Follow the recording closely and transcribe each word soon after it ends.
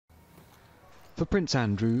For Prince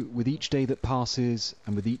Andrew, with each day that passes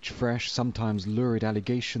and with each fresh, sometimes lurid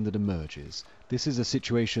allegation that emerges, this is a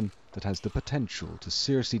situation that has the potential to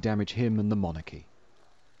seriously damage him and the monarchy.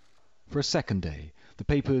 For a second day, the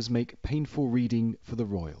papers make painful reading for the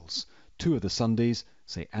royals. Two of the Sundays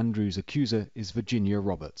say Andrew's accuser is Virginia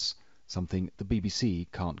Roberts, something the BBC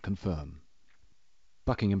can't confirm.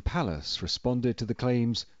 Buckingham Palace responded to the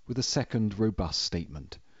claims with a second robust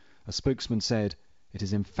statement. A spokesman said, "It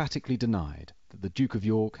is emphatically denied that the Duke of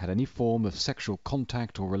York had any form of sexual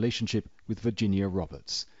contact or relationship with Virginia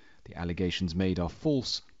Roberts. The allegations made are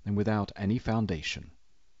false and without any foundation."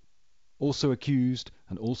 Also accused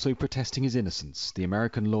and also protesting his innocence, the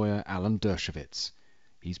American lawyer Alan Dershowitz.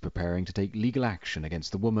 He's preparing to take legal action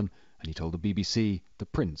against the woman, and he told the BBC the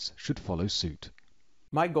prince should follow suit.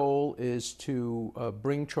 My goal is to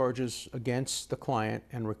bring charges against the client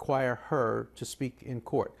and require her to speak in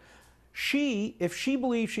court. If she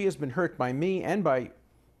believes she has been hurt by me and by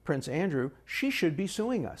Prince Andrew, she should be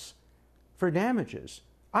suing us for damages.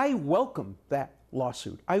 I welcome that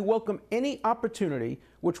lawsuit. I welcome any opportunity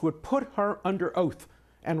which would put her under oath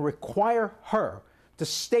and require her to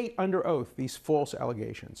state under oath these false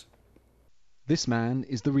allegations. This man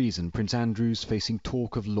is the reason Prince Andrew's facing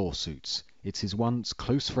talk of lawsuits. It's his once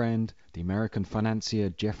close friend, the American financier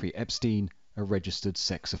Jeffrey Epstein, a registered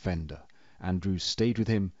sex offender. Andrew stayed with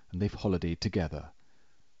him and they've holidayed together.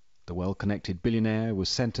 The well-connected billionaire was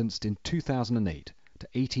sentenced in 2008 to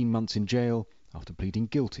 18 months in jail after pleading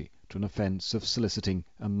guilty to an offence of soliciting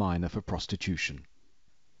a minor for prostitution.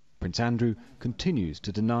 Prince Andrew continues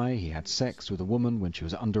to deny he had sex with a woman when she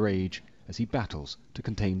was underage as he battles to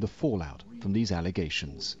contain the fallout from these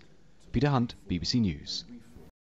allegations. Peter Hunt, BBC News.